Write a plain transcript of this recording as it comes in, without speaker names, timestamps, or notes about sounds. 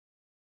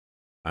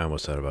I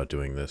almost thought about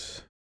doing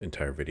this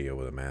entire video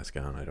with a mask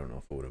on. I don't know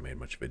if it would have made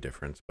much of a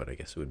difference, but I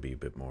guess it would be a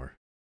bit more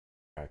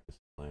practice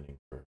planning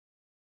for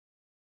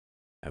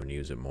having to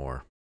use it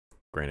more.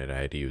 Granted,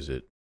 I had to use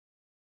it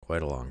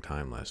quite a long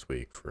time last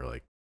week for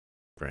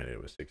granted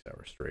it was 6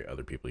 hours straight.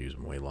 Other people use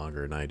them way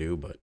longer than I do,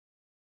 but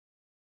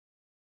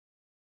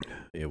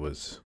it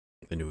was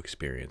a new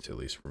experience, at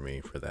least for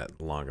me, for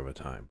that long of a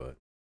time. But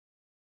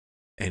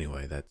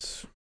anyway,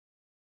 that's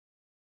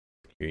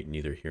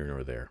neither here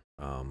nor there.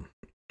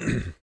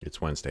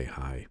 It's Wednesday.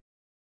 Hi,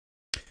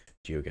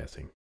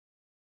 geoguessing.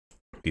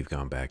 We've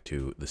gone back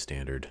to the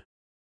standard,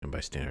 and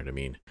by standard I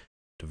mean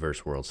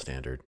diverse world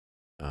standard.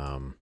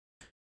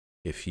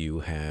 If you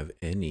have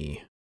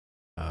any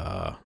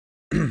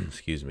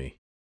excuse me,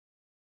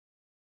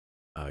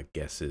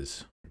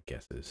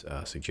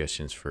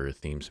 suggestions for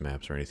themes,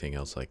 maps, or anything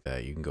else like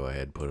that, you can go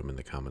ahead and put them in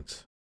the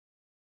comments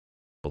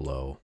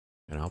below,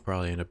 and I'll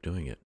probably end up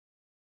doing it.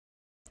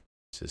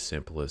 It's as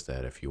simple as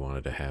that. If you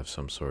wanted to have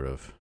some sort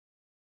of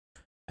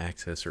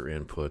access or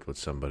input with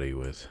somebody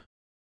with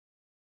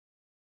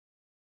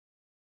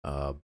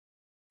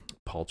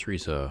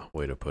paltry's a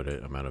way to put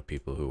it, amount of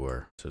people who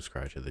are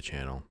subscribed to the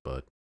channel,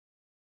 but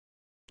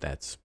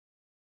that's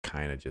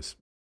kind of just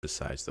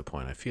besides the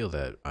point. I feel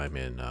that I'm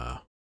in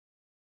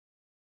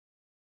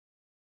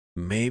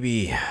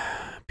maybe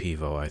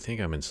Pivo. I think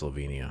I'm in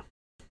Slovenia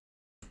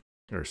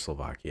or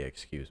Slovakia,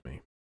 excuse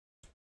me.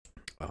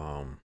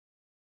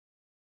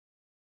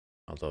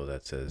 Although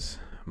that says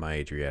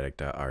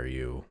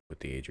myadriatic.ru with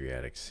the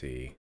Adriatic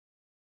Sea.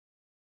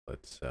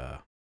 Let's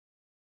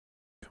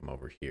come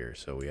over here.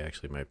 So we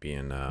actually might be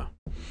in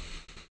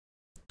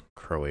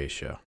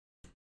Croatia.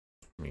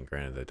 I mean,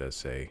 granted, that does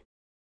say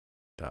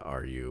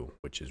 .ru,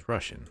 which is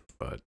Russian,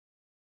 but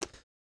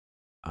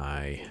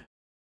I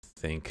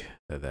think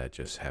that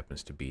just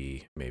happens to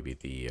be maybe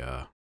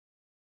the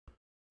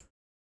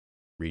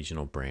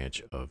regional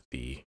branch of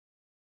the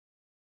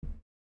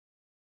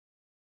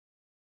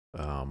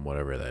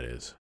whatever that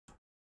is.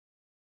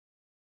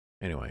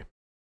 Anyway,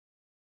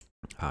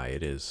 hi,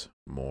 it is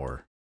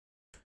more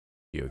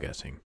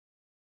geoguessing,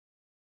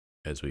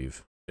 as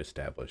we've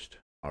established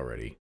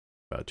already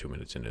about 2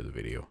 minutes into the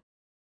video,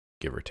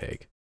 give or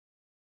take.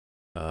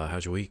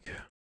 How's your week?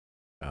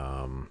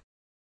 To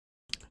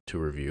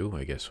review,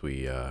 I guess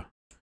we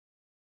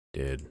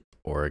did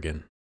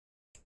Oregon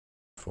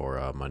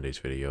for Monday's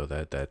video.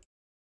 That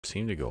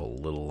seemed to go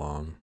a little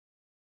long.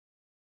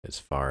 As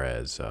far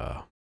as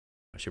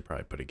I should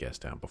probably put a guess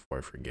down before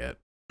I forget.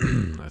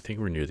 I think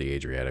we're near the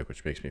Adriatic,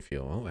 which makes me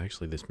feel, oh,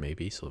 actually, this may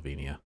be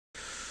Slovenia.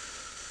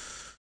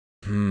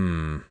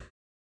 No,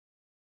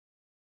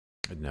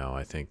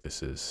 I think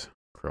this is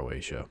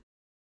Croatia.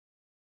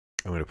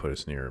 I'm going to put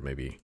us near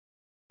maybe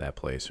that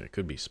place. It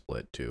could be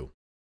Split, too.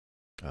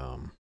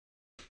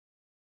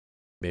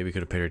 Maybe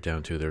could have pared it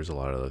down, too. There's a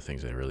lot of other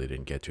things I really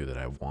didn't get to that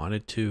I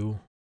wanted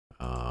to.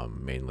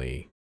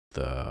 Mainly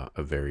a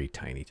very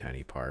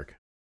tiny park,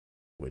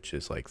 which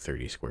is like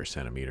 30 square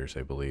centimeters,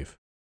 I believe,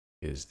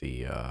 is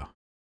the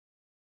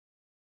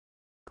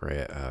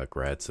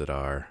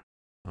Gradzadar.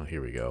 Oh,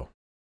 here we go.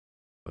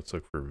 Let's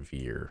look for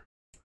Veer.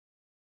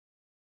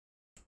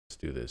 Let's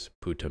do this.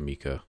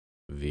 Putamika.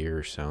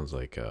 Veer sounds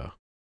like a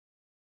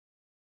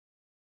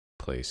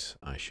place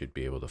I should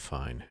be able to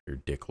find. Or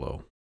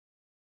Diklo.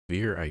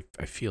 Veer,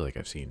 I feel like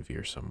I've seen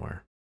Veer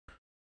somewhere.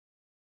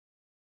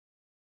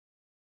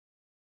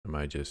 Am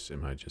I just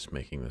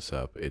making this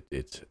up?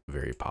 It's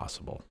very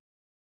possible.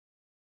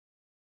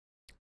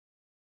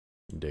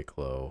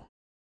 Diklo,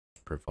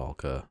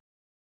 Privalka,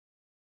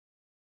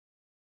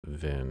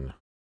 Vin.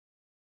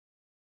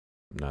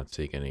 I'm not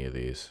seeing any of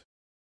these.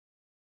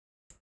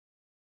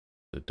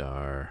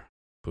 Zadar,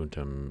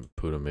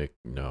 Putamik.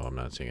 No, I'm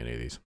not seeing any of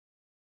these.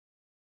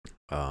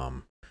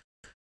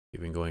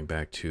 Even going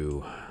back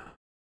to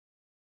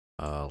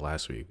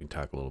last week, we can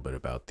talk a little bit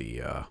about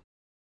the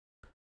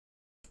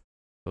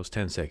those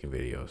 10-second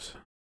videos.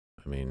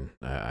 I mean,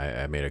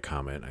 I made a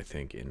comment, I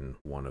think, in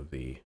one of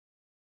the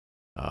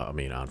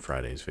on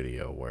Friday's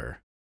video,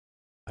 where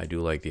I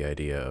do like the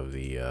idea of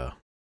the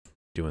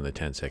doing the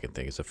 10-second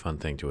thing. It's a fun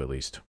thing to at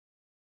least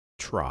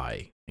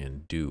try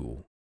and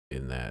do,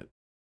 in that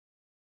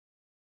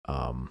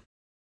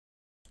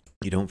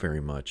you don't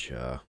very much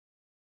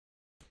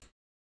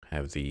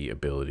have the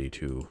ability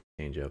to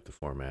change up the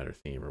format or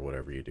theme or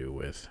whatever you do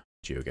with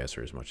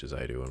GeoGuessr as much as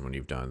I do. And when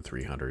you've done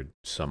 300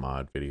 some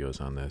odd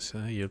videos on this,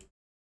 you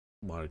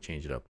want to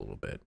change it up a little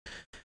bit.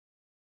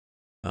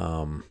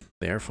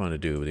 They are fun to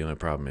do, but the only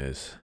problem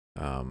is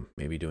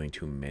maybe doing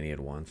too many at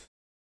once.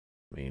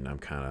 I mean, I'm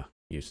kind of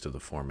used to the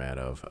format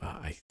of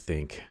I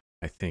think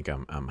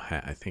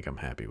I'm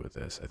happy with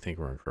this. I think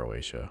we're in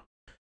Croatia.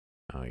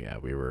 Oh yeah,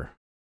 we were.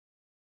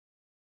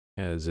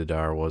 Yeah,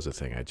 Zadar was a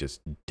thing. I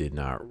just did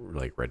not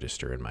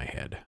register in my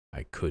head.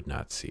 I could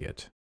not see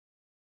it.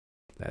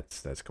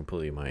 That's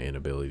completely my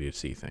inability to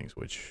see things,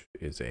 which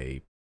is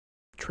a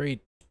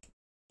trait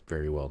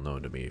very well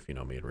known to me if you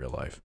know me in real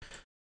life.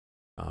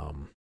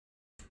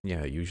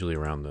 Yeah, usually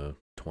around the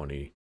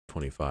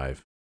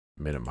 20-25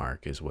 minute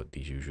mark is what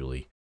these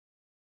usually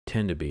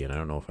tend to be, and I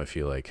don't know if I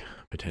feel like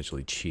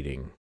potentially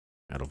cheating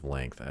out of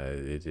length.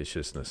 It's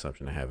just an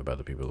assumption I have about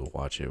the people who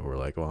watch it who are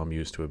like, well, I'm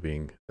used to it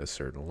being a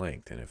certain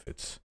length, and if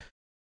it's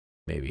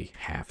maybe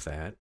half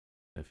that,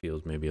 it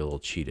feels maybe a little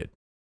cheated.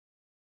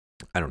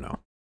 I don't know.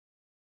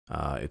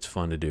 It's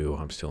fun to do.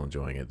 I'm still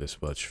enjoying it.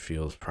 This much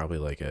feels probably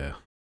like a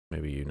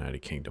maybe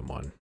United Kingdom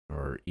one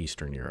or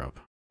Eastern Europe.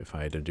 If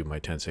I had to do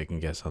my 10-second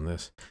guess on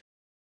this,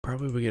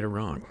 probably would get it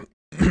wrong.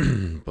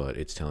 But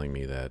it's telling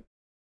me that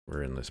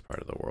we're in this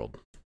part of the world.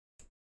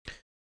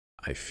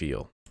 I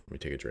feel. Let me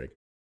take a drink.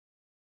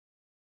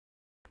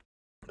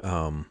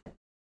 Okay,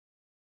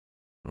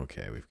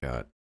 we've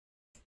got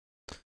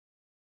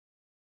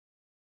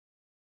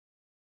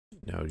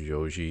now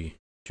Joji,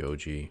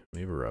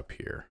 maybe we're up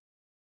here.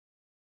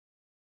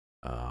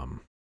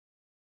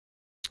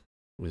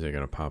 Was it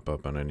gonna pop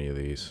up on any of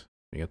these?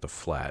 We got the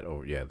flat.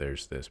 Oh yeah,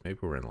 there's this. Maybe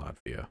we're in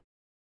Latvia.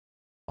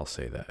 I'll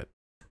say that.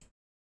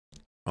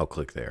 I'll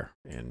click there,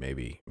 and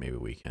maybe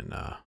we can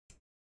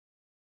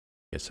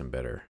get some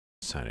better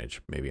signage.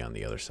 Maybe on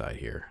the other side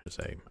here, as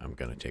I'm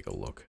gonna take a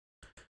look.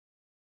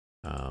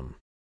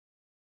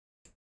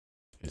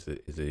 Is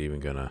it even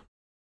gonna?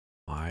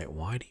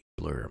 Why do you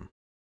blur them?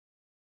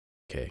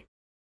 Okay,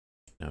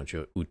 now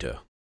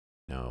Uta.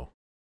 No,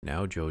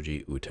 now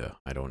Joji Uta.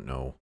 I don't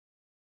know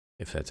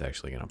if that's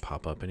actually gonna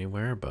pop up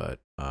anywhere, but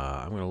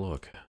I'm gonna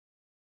look.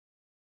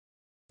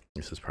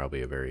 This is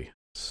probably a very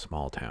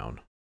small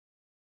town.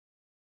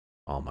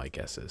 All my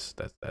guesses.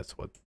 That's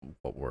what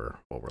we're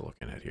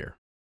looking at here.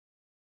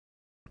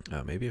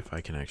 Maybe if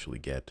I can actually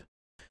get,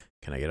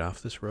 can I get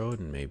off this road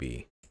and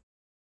maybe,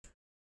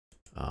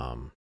 I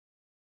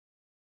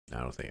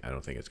don't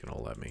think it's gonna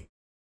let me.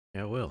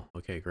 Yeah, it will.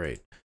 Okay,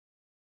 great.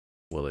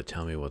 Will it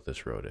tell me what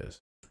this road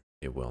is?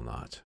 It will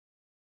not.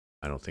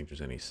 I don't think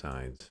there's any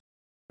signs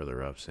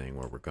further up saying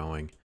where we're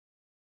going.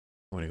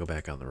 I'm gonna go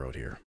back on the road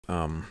here.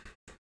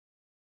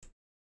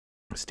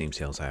 Steam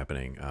sales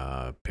happening.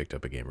 Picked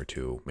up a game or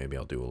two. Maybe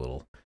I'll do a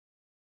little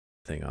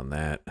thing on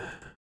that.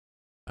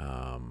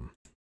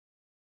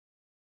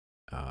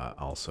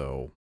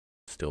 Also,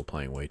 still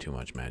playing way too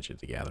much Magic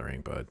the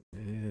Gathering, but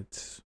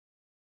it's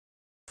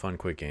fun,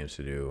 quick games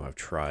to do. I've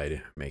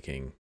tried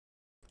making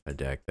a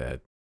deck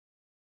that,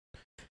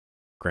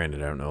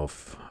 granted, I don't know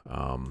if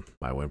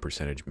my win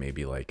percentage may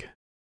be like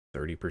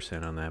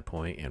 30% on that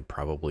point, and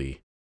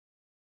probably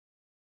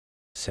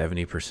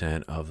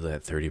 70% of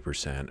that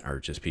 30% are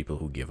just people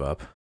who give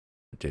up.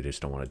 They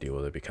just don't want to deal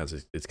with it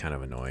because it's kind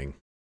of annoying.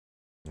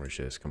 We're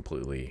just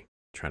completely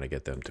trying to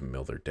get them to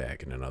mill their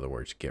deck, and in other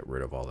words, get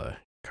rid of all the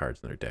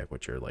cards in their deck,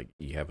 which are like,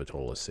 you have a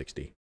total of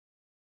 60.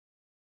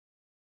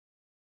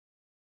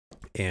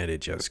 And it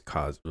just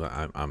caused,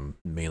 I'm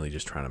mainly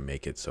just trying to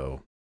make it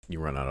so you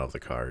run out of the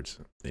cards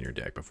in your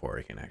deck before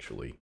it can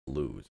actually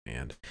lose,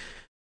 and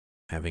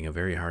having a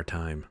very hard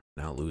time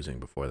not losing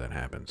before that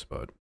happens.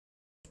 But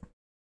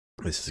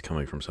this is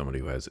coming from somebody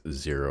who has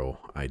zero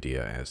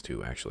idea as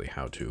to actually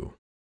how to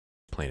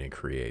plan and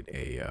create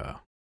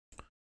a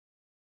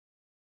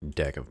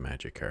deck of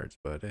Magic cards.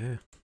 But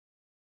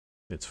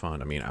it's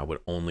fun. I mean, I would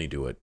only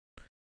do it.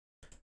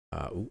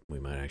 We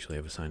might actually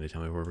have a sign to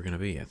tell me where we're going to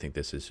be. I think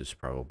this is just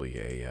probably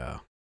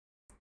a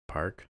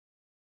park.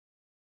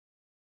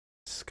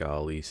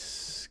 Skali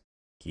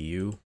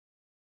Skiu.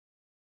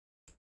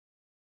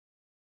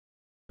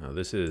 Now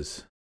this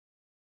is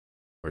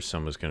where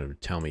someone's going to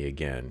tell me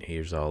again.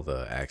 Here's all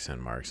the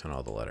accent marks on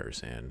all the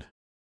letters, and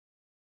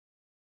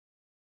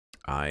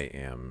I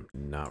am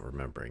not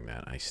remembering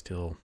that. I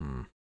still,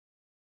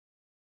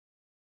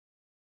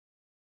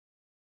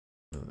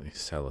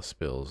 Sella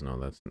spills. No,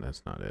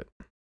 that's not it.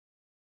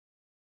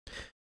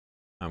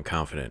 I'm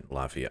confident,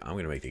 Latvia. I'm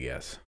going to make the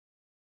guess.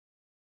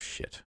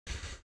 Shit.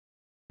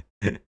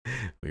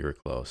 We were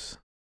close.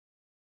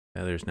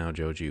 Now there's now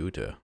Joji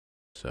Uta.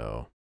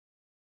 So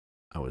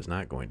I was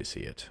not going to see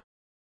it,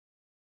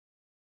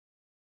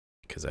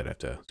 because I'd have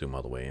to zoom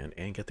all the way in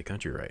and get the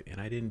country right.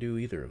 And I didn't do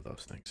either of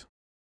those things.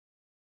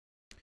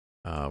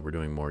 We're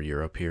doing more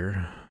Europe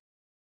here.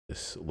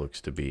 This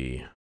looks to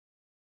be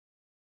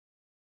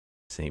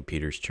St.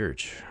 Peter's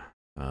Church.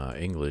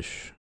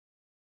 English,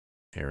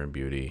 Hair and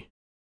Beauty,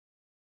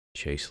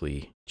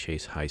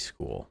 Chase High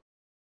School.org.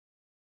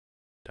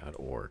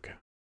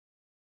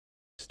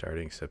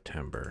 Starting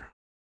September.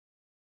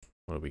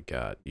 What do we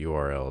got?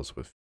 URLs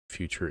with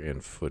future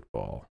in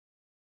football.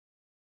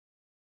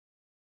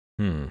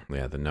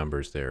 Yeah, the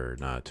numbers there are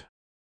not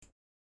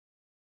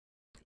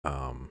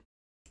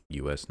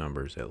US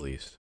numbers, at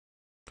least.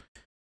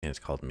 And it's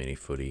called Mini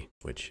Footy,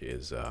 which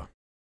is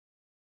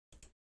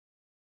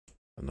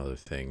another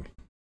thing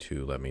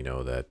to let me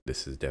know that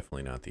this is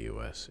definitely not the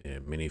US.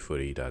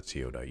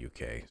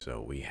 Minifooty.co.uk.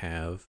 So we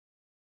have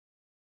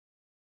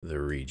the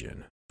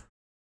region.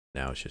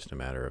 Now it's just a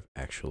matter of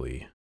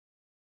actually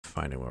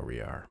finding where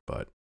we are.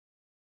 But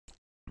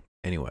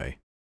anyway,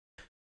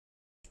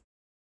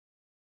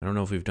 I don't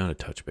know if we've done a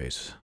touch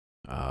base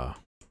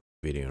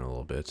video in a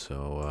little bit,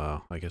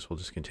 so I guess we'll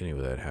just continue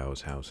with that.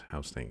 How's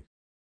things?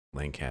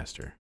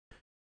 Lancaster.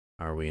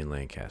 Are we in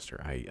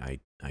Lancaster? I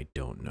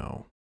don't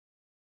know.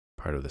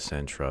 Part of the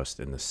Sand Trust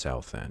in the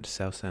South End.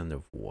 South End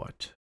of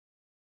what?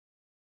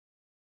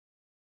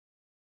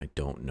 I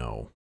don't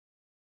know.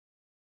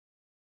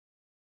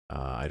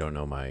 I don't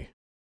know my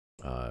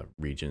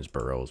regions,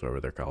 boroughs, whatever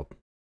they're called,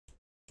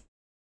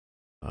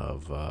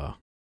 of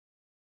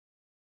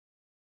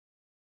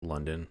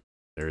London.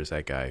 There is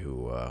that guy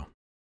who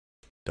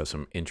does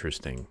some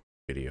interesting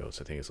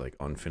videos. I think it's like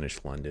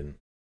Unfinished London.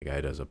 The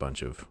guy does a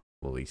bunch of,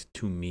 well, at least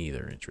to me,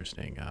 they're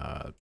interesting.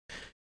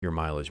 Your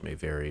mileage may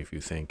vary if you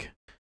think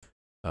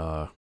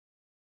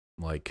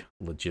like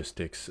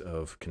logistics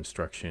of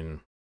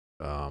construction,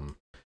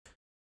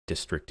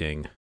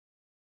 districting,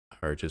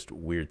 are just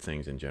weird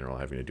things in general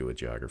having to do with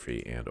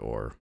geography and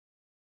or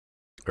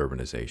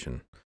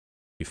urbanization.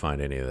 If you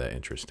find any of that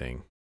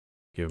interesting,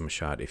 give them a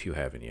shot if you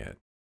haven't yet.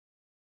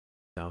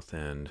 South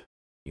End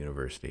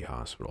University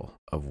Hospital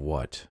of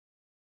what?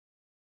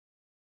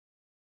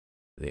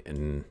 The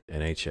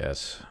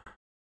NHS.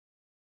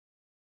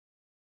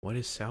 What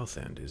is South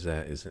End? Is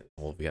it?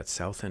 Well, we got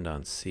South End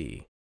on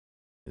Sea.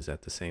 Is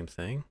that the same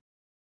thing?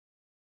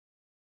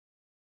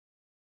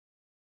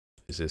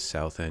 Is this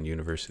South End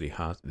University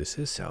Hospital? This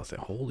is South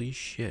End. Holy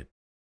shit.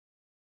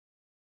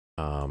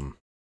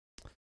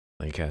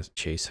 Lancaster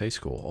Chase High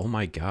School. Oh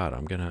my god,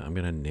 I'm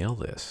gonna nail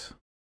this.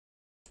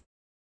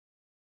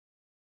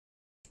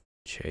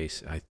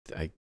 Chase, I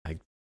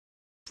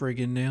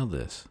friggin' nailed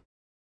this.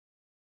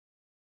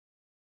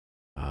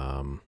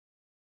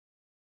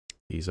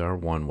 These are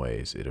one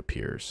ways, it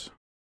appears.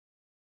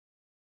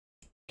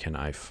 Can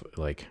I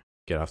like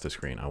get off the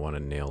screen? I want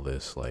to nail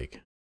this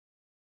like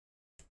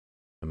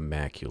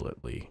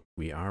immaculately.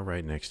 We are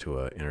right next to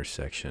a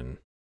intersection.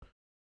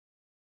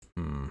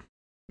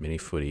 Mini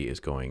footy is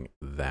going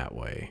that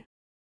way.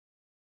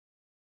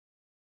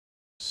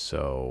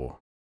 So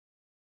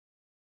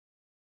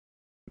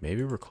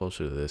maybe we're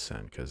closer to this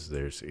end because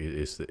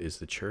is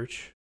the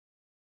church?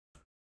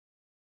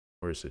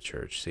 Where's the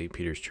church? St.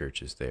 Peter's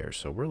Church is there.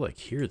 So we're like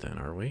here then,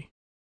 aren't we?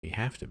 We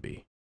have to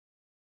be.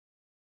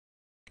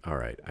 All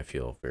right, I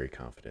feel very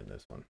confident in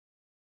this one.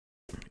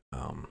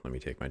 Let me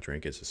take my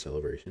drink. It's a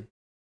celebration.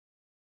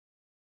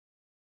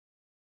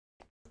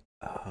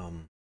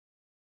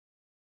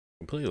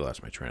 Completely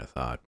lost my train of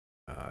thought.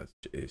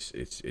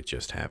 It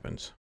just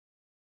happens.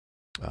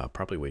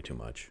 Probably way too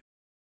much.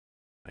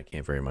 I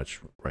can't very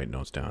much write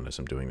notes down as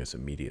I'm doing this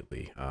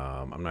immediately.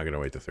 I'm not gonna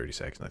wait the 30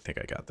 seconds. I think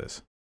I got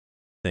this.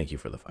 Thank you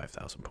for the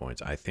 5,000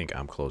 points. I think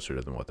I'm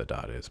closer than what the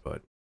dot is,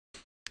 but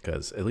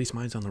because at least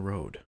mine's on the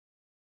road.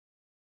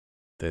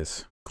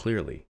 This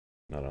clearly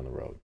not on the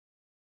road.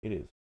 It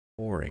is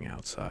pouring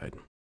outside.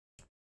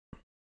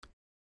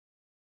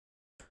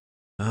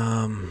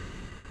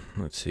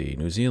 Let's see,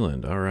 New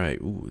Zealand. All right.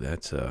 Ooh,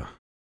 that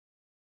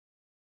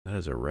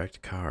is a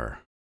wrecked car.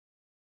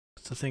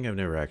 That's the thing I've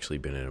never actually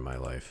been in my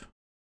life.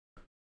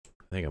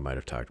 I think I might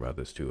have talked about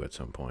this too at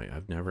some point.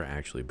 I've never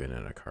actually been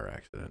in a car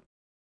accident.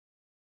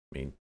 I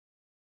mean,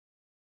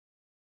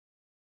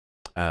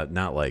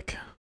 not like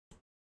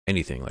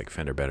anything like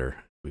fender bender.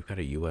 We've got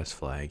a U.S.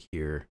 flag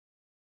here.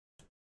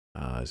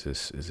 Is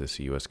this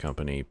a U.S.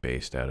 company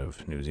based out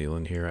of New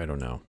Zealand here? I don't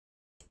know.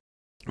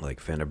 Like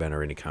fender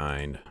bender any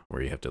kind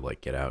where you have to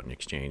like get out and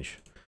exchange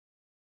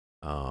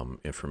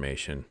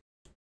information.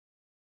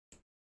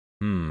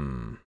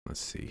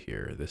 Let's see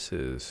here. This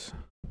is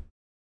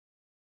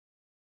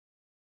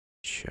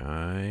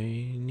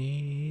Chinese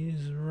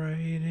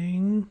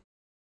writing,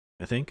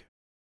 I think.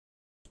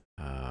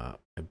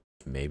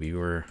 Maybe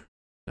no,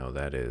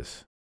 that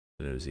is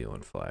the New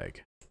Zealand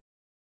flag.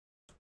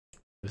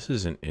 This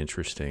is an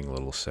interesting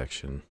little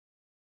section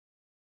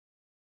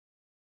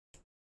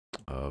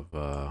of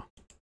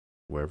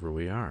wherever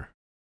we are.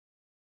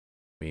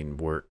 I mean,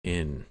 we're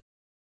in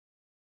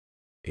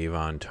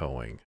Avon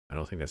Towing. I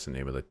don't think that's the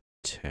name of the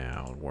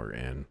town we're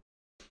in.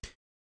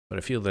 But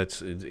I feel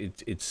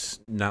it's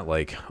not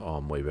like, oh,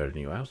 I'm way better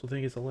than you. I also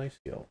think it's a life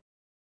skill.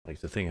 Like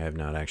the thing I have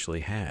not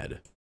actually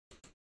had.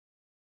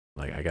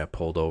 Like I got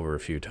pulled over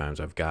a few times.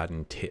 I've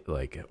gotten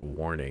like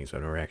warnings.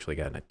 I've never actually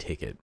gotten a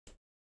ticket.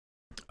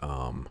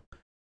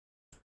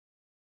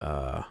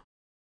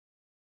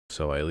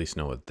 So I at least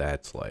know what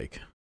that's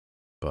like.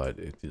 But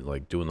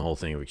like doing the whole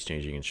thing of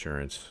exchanging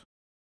insurance,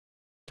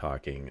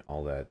 talking,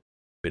 all that,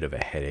 bit of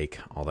a headache,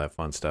 all that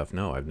fun stuff.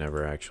 No, I've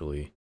never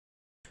actually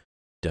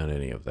done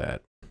any of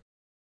that.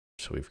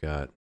 So we've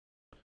got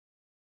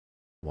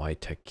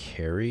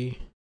Waitakere,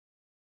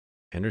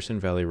 Henderson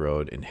Valley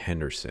Road in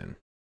Henderson.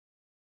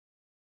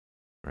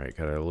 All right,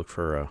 gotta look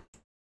for a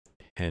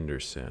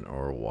Henderson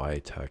or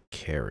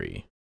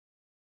Waitakere.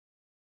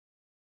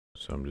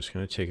 So I'm just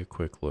gonna take a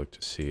quick look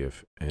to see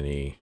if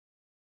any.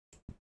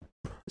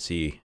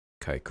 See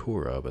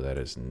Kaikoura, but that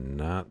is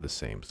not the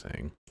same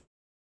thing.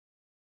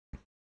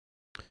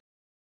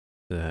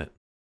 That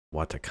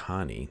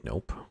Watakani,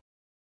 nope.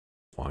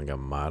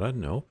 Wangamata,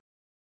 nope.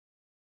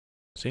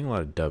 Seeing a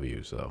lot of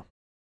W's though.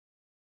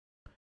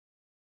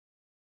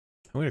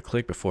 I'm gonna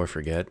click before I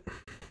forget,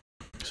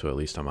 so at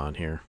least I'm on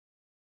here.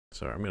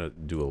 So I'm gonna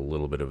do a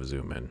little bit of a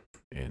zoom in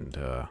and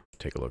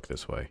take a look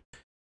this way.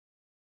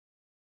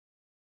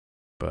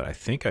 But I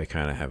think I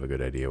kind of have a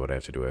good idea what I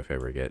have to do if I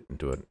ever get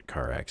into a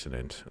car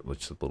accident.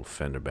 It's a little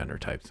fender bender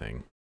type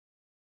thing.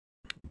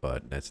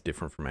 But that's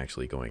different from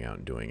actually going out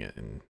and doing it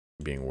and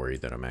being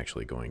worried that I'm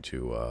actually going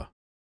to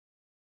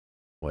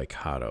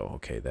Waikato.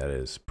 Okay, that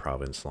is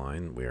province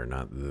line. We are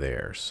not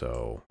there.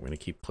 So I'm going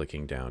to keep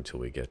clicking down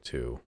till we get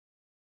to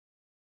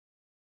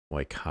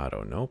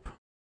Waikato. Nope.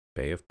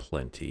 Bay of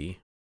Plenty.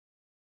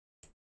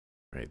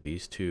 Right,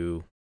 these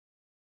two.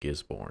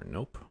 Gisborne.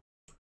 Nope.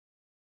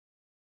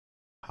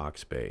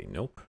 Hawke's Bay.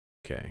 Nope.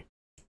 Okay.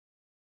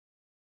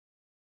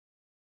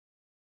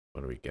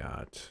 What do we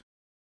got?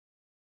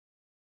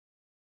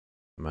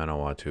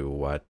 Manawatu.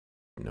 What?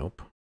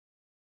 Nope.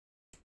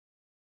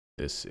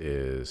 This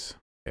is...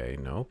 Okay,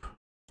 nope.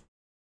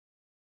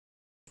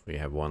 We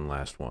have one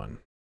last one.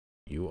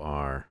 You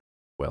are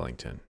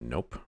Wellington.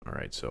 Nope. All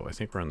right, so I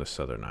think we're on the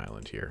southern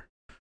island here.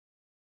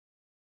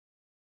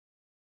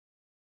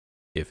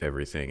 If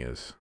everything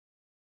is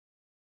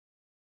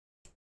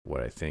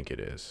what I think it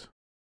is.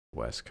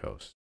 West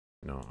Coast.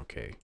 No,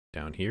 okay.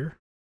 Down here?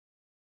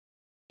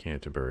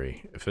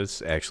 Canterbury. If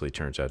this actually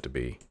turns out to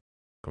be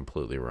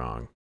completely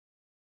wrong.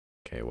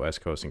 Okay,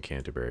 West Coast and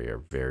Canterbury are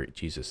very...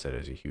 Jesus, that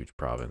is a huge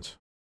province.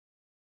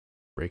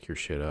 Break your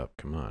shit up.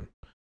 Come on.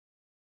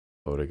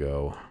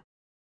 Otago.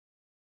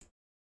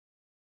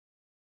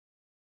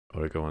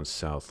 Otago and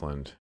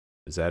Southland.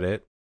 Is that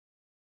it?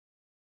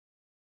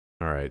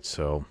 All right,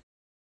 so...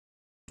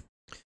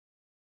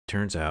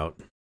 Turns out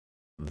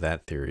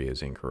that theory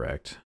is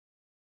incorrect.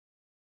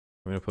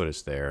 I'm going to put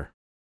us there.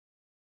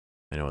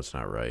 I know it's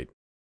not right.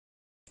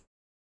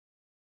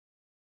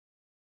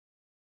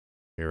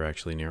 We're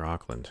actually near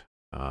Auckland.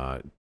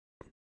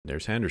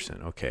 There's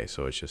Henderson. Okay,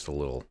 so it's just a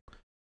little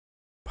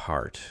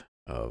part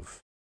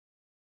of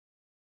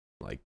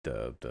like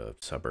the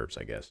suburbs,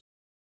 I guess.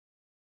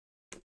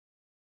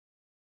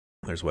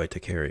 There's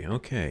Waitakere.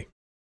 Okay.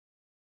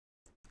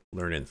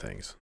 Learning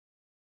things.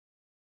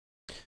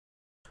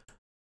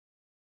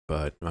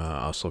 But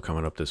also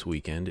coming up this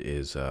weekend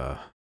is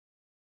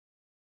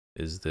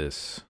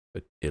this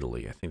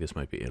Italy? I think this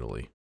might be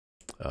Italy.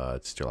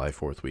 It's July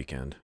 4th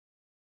weekend.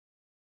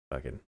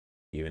 Fucking,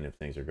 even if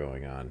things are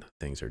going on,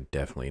 things are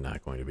definitely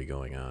not going to be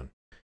going on.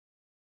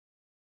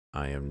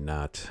 I am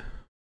not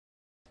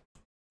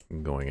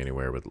going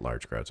anywhere with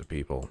large crowds of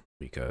people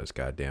because,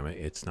 god damn it,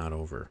 it's not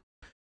over.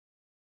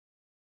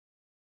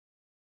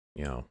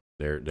 You know,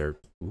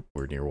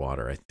 we're near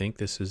water. I think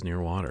this is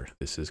near water.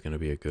 This is going to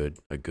be a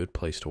good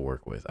place to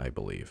work with, I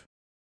believe.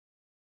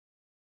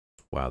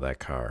 Wow, that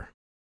car.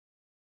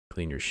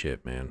 Clean your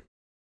shit, man.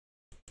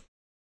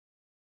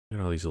 Look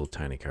at all these little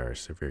tiny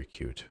cars. They're very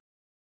cute.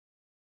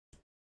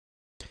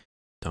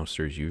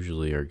 Dumpsters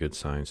usually are good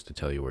signs to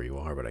tell you where you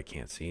are, but I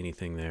can't see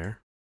anything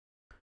there.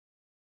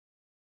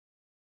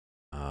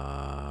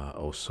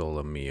 O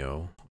Sole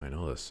Mio. I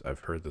know this. I've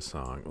heard the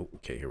song. Oh,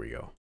 okay, here we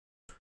go.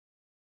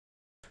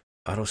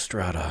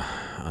 Autostrada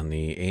on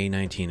the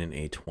A19 and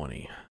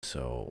A20.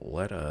 So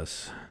let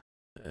us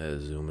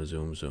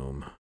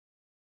zoom.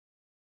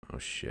 Oh,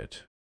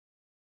 shit.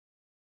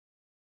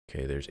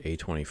 Okay, there's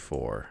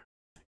A24,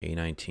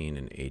 A19,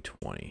 and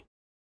A20.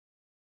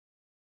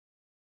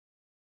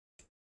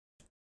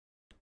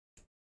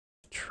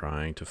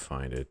 Trying to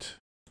find it.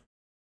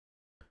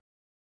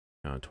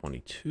 Now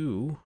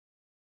 22.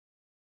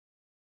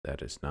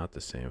 That is not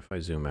the same. If I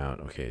zoom out,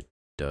 okay, it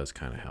does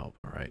kind of help.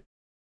 All right.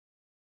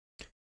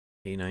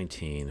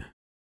 A19.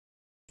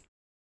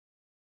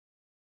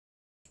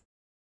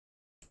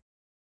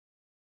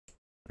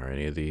 Are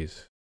any of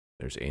these?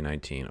 There's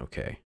A19.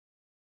 Okay.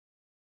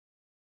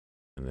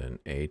 And then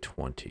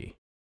A20.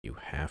 You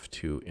have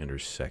to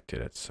intersect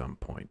it at some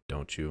point,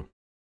 don't you?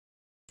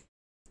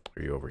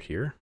 Are you over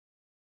here?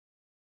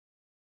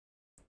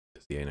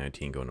 Does the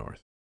A19 go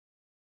north?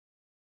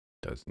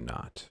 Does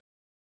not.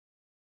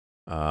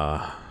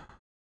 Are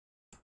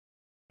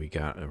we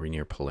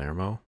near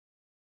Palermo?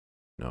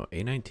 No,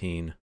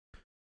 A19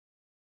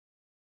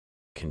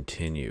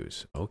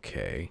 continues.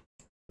 Okay,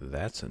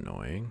 that's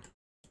annoying.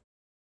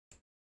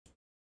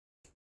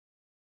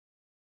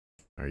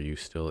 Are you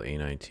still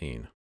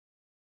A19?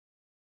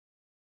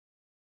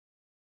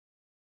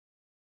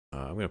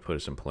 I'm going to put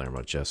us in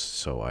Palermo just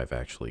so I've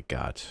actually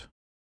got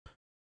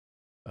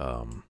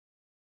a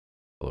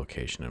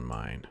location in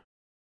mind.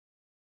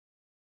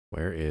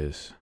 Where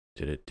is...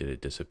 Did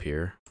it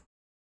disappear?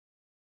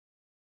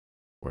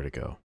 Where'd it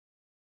go?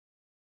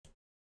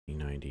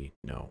 E90?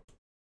 No.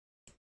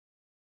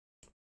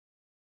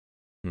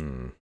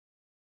 Are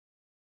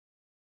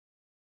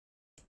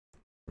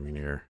we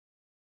near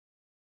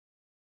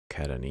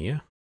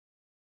Catania?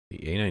 The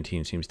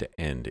A19 seems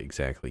to end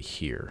exactly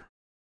here,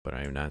 but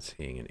I am not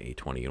seeing an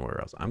A20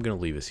 anywhere else. I'm going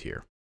to leave us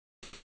here.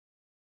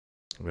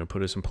 I'm going to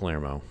put us in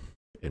Palermo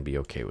and be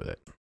okay with it.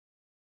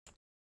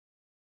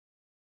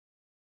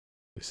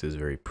 This is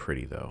very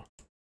pretty, though.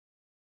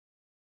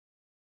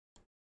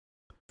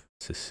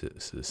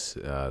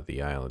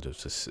 The island of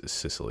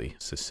Sicilia.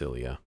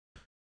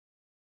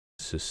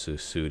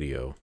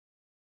 Sussudio,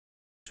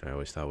 which I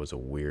always thought was a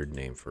weird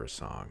name for a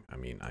song. I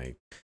mean,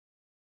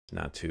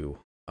 not to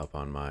up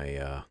on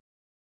my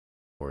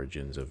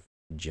Origins of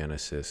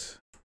Genesis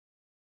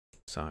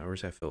song. Or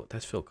is that Phil?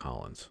 That's Phil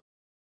Collins.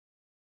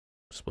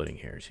 Splitting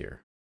hairs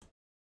here.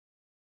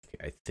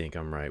 Okay, I think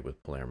I'm right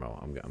with Palermo.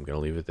 I'm going to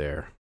leave it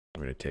there.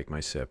 I'm going to take my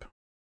sip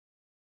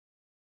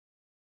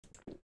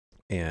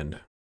and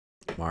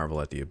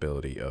marvel at the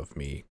ability of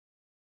me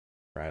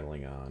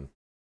rattling on,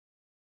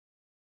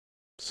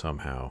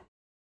 somehow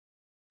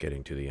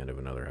getting to the end of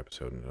another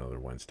episode and another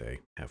Wednesday,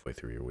 halfway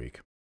through your week.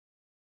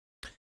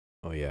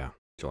 Oh yeah,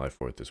 July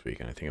 4th this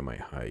weekend. I think I might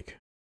hike.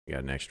 I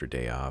got an extra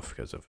day off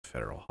because of a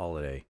federal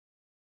holiday.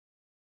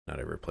 Not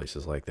every place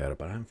is like that,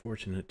 but I'm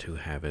fortunate to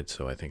have it,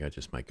 so I think I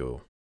just might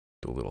go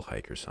do a little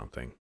hike or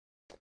something.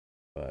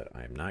 But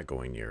I'm not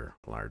going near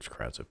large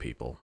crowds of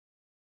people.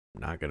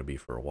 I'm not going to be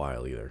for a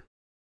while either.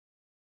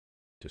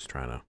 Just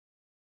trying to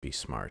be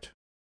smart.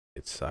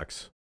 It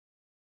sucks,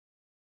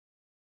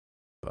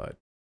 but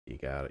you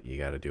got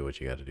to do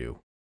what you got to do.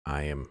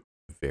 I am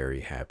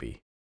very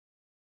happy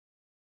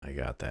I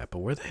got that. But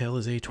where the hell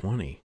is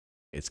A20?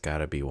 It's got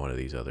to be one of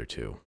these other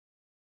two.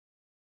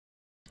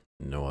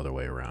 No other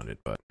way around it.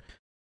 But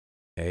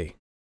hey,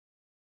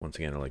 once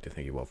again, I'd like to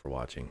thank you all for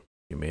watching.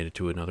 You made it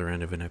to another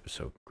end of an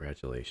episode.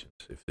 Congratulations.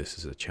 If this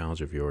is a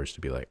challenge of yours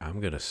to be like, I'm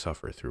going to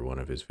suffer through one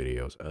of his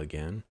videos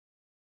again,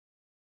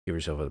 give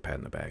yourself a pat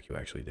in the back. You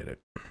actually did it.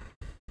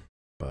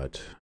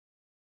 But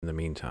in the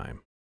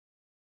meantime,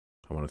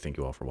 I want to thank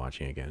you all for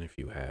watching again. If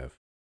you have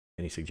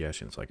any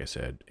suggestions, like I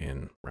said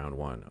in round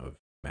 1 of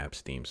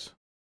maps themes,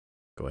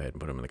 go ahead and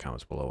put them in the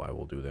comments below. I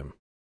will do them.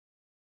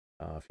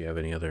 If you have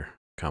any other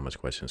comments,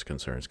 questions,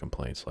 concerns,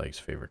 complaints, likes,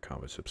 favorite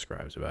comments,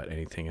 subscribes about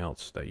anything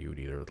else that you would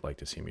either like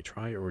to see me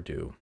try or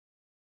do,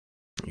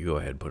 you go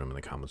ahead and put them in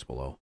the comments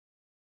below.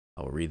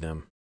 I'll read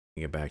them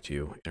and get back to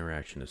you.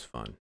 Interaction is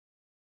fun.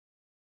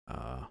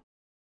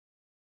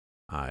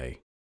 I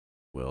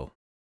will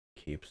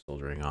keep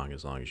soldiering on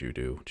as long as you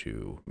do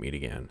to meet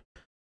again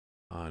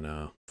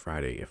on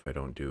Friday if I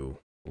don't do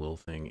a little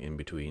thing in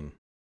between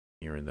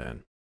here and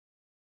then.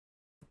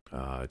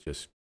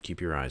 Just keep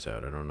your eyes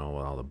out. I don't know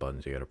what all the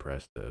buttons you gotta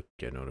press to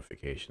get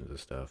notifications and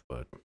stuff,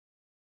 but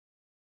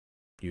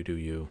you do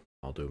you,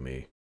 I'll do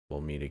me.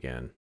 We'll meet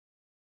again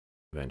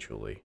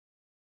eventually.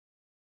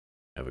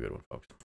 Have a good one, folks.